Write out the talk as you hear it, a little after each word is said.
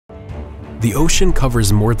The ocean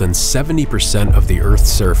covers more than 70% of the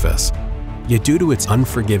Earth's surface. Yet due to its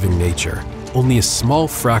unforgiving nature, only a small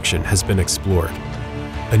fraction has been explored.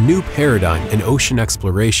 A new paradigm in ocean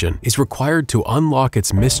exploration is required to unlock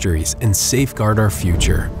its mysteries and safeguard our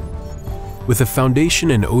future. With a foundation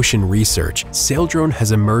in ocean research, Saildrone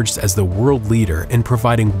has emerged as the world leader in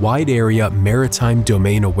providing wide-area maritime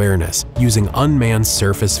domain awareness using unmanned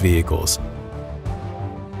surface vehicles.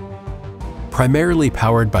 Primarily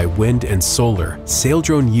powered by wind and solar,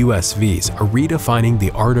 Saildrone USVs are redefining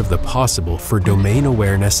the art of the possible for domain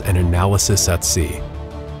awareness and analysis at sea.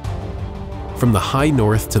 From the high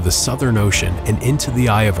north to the Southern Ocean and into the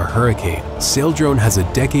eye of a hurricane, Saildrone has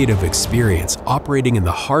a decade of experience operating in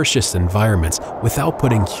the harshest environments without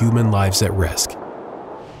putting human lives at risk.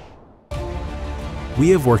 We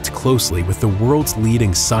have worked closely with the world's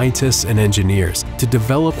leading scientists and engineers to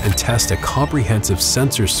develop and test a comprehensive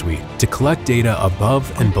sensor suite to collect data above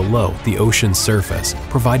and below the ocean's surface,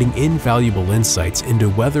 providing invaluable insights into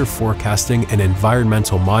weather forecasting and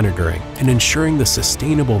environmental monitoring, and ensuring the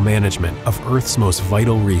sustainable management of Earth's most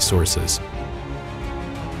vital resources.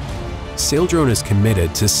 Saildrone is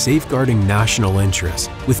committed to safeguarding national interests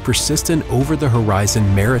with persistent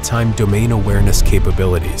over-the-horizon maritime domain awareness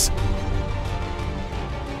capabilities.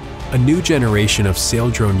 A new generation of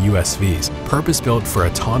Saildrone USVs, purpose-built for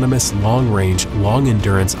autonomous long-range,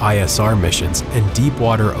 long-endurance ISR missions and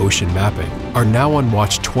deep-water ocean mapping, are now on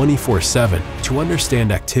watch 24/7 to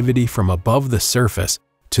understand activity from above the surface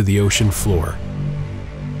to the ocean floor.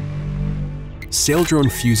 Saildrone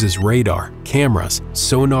fuses radar, cameras,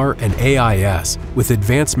 sonar, and AIS with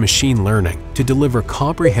advanced machine learning to deliver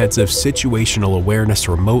comprehensive situational awareness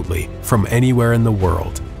remotely from anywhere in the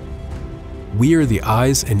world. We are the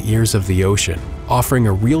eyes and ears of the ocean, offering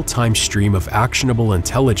a real-time stream of actionable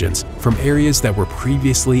intelligence from areas that were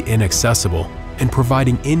previously inaccessible and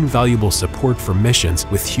providing invaluable support for missions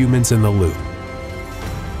with humans in the loop.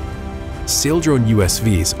 Saildrone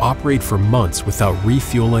USVs operate for months without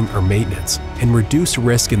refueling or maintenance and reduce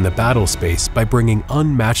risk in the battle space by bringing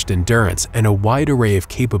unmatched endurance and a wide array of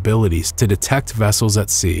capabilities to detect vessels at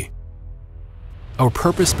sea. Our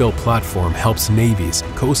purpose-built platform helps navies,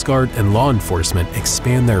 Coast Guard, and law enforcement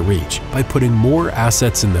expand their reach by putting more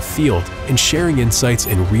assets in the field and sharing insights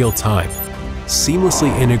in real time,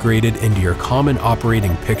 seamlessly integrated into your common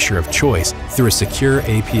operating picture of choice through a secure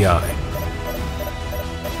API.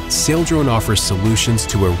 Saildrone offers solutions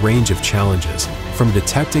to a range of challenges, from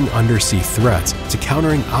detecting undersea threats to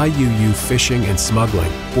countering IUU fishing and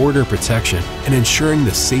smuggling, border protection, and ensuring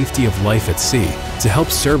the safety of life at sea to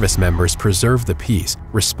help service members preserve the peace,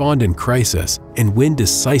 respond in crisis, and win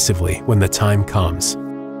decisively when the time comes.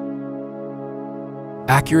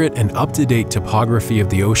 Accurate and up-to-date topography of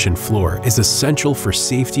the ocean floor is essential for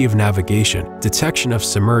safety of navigation, detection of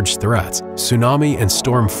submerged threats, tsunami and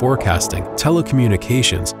storm forecasting,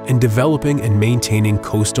 telecommunications, and developing and maintaining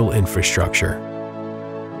coastal infrastructure.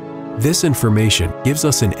 This information gives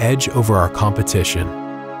us an edge over our competition.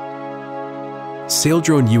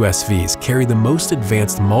 Saildrone USVs carry the most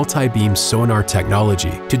advanced multi-beam sonar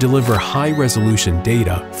technology to deliver high-resolution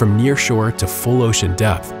data from nearshore to full ocean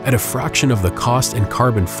depth at a fraction of the cost and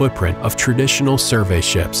carbon footprint of traditional survey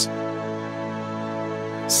ships.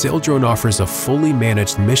 Saildrone offers a fully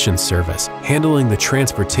managed mission service handling the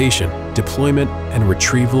transportation, deployment, and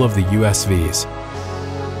retrieval of the USVs.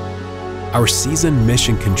 Our seasoned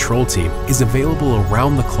mission control team is available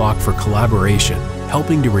around the clock for collaboration,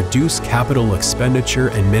 helping to reduce capital expenditure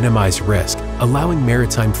and minimize risk, allowing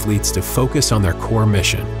maritime fleets to focus on their core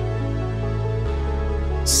mission.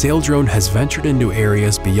 Saildrone has ventured into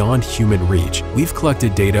areas beyond human reach. We've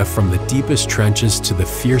collected data from the deepest trenches to the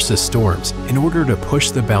fiercest storms in order to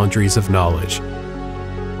push the boundaries of knowledge.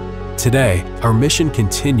 Today, our mission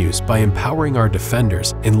continues by empowering our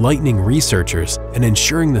defenders, enlightening researchers, and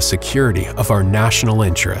ensuring the security of our national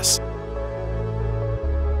interests.